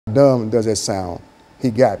dumb does that sound?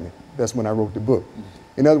 He got me. That's when I wrote the book.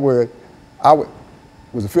 In other words, I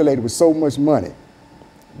was affiliated with so much money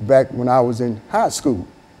back when I was in high school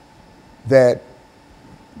that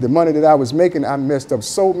the money that I was making, I messed up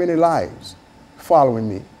so many lives following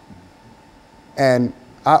me. And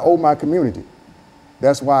I owe my community.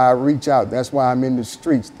 That's why I reach out. That's why I'm in the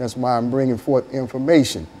streets. That's why I'm bringing forth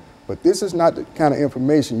information. But this is not the kind of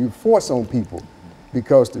information you force on people,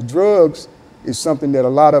 because the drugs is something that a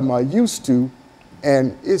lot of them are used to,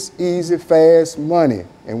 and it's easy, fast money.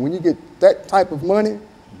 And when you get that type of money,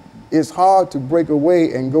 it's hard to break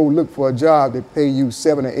away and go look for a job that pay you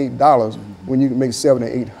 $7 or $8 when you can make $700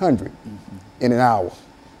 or $800 in an hour.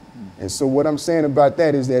 And so what I'm saying about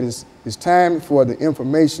that is that it's time for the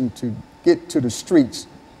information to get to the streets,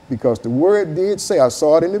 because the word did say, I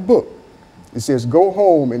saw it in the book, it says, go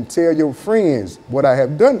home and tell your friends what I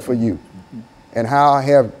have done for you and how I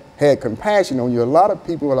have had compassion on you. A lot of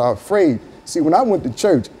people are afraid. See, when I went to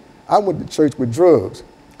church with drugs.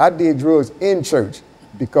 I did drugs in church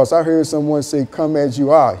because I heard someone say, come as you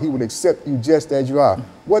are. He would accept you just as you are.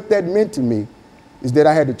 What that meant to me is that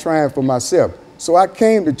I had to triumph for myself. So I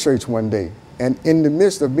came to church one day, and in the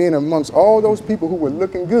midst of being amongst all those people who were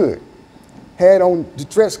looking good, had on the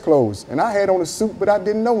dress clothes, and I had on a suit, but I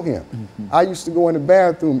didn't know him. I used to go in the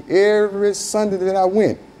bathroom every Sunday that I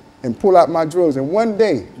went and pull out my drugs. And one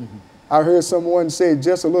day, I heard someone say,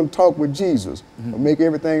 just a little talk with Jesus will make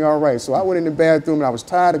everything all right. So I went in the bathroom, and I was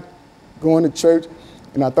tired of going to church,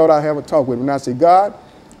 and I thought I'd have a talk with him. And I said, God,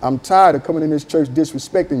 I'm tired of coming in this church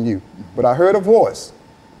disrespecting you, but I heard a voice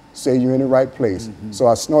say you're in the right place. So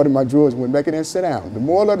I snorted my drugs and went back in there and sat down. The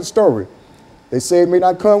moral of the story, they say it may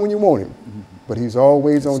not come when you want him, but he's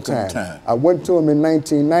always on time. I went to him in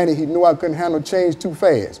 1990. He knew I couldn't handle change too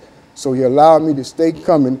fast. So he allowed me to stay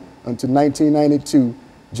coming until 1992,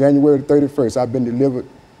 January 31st. I've been delivered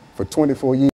for 24 years.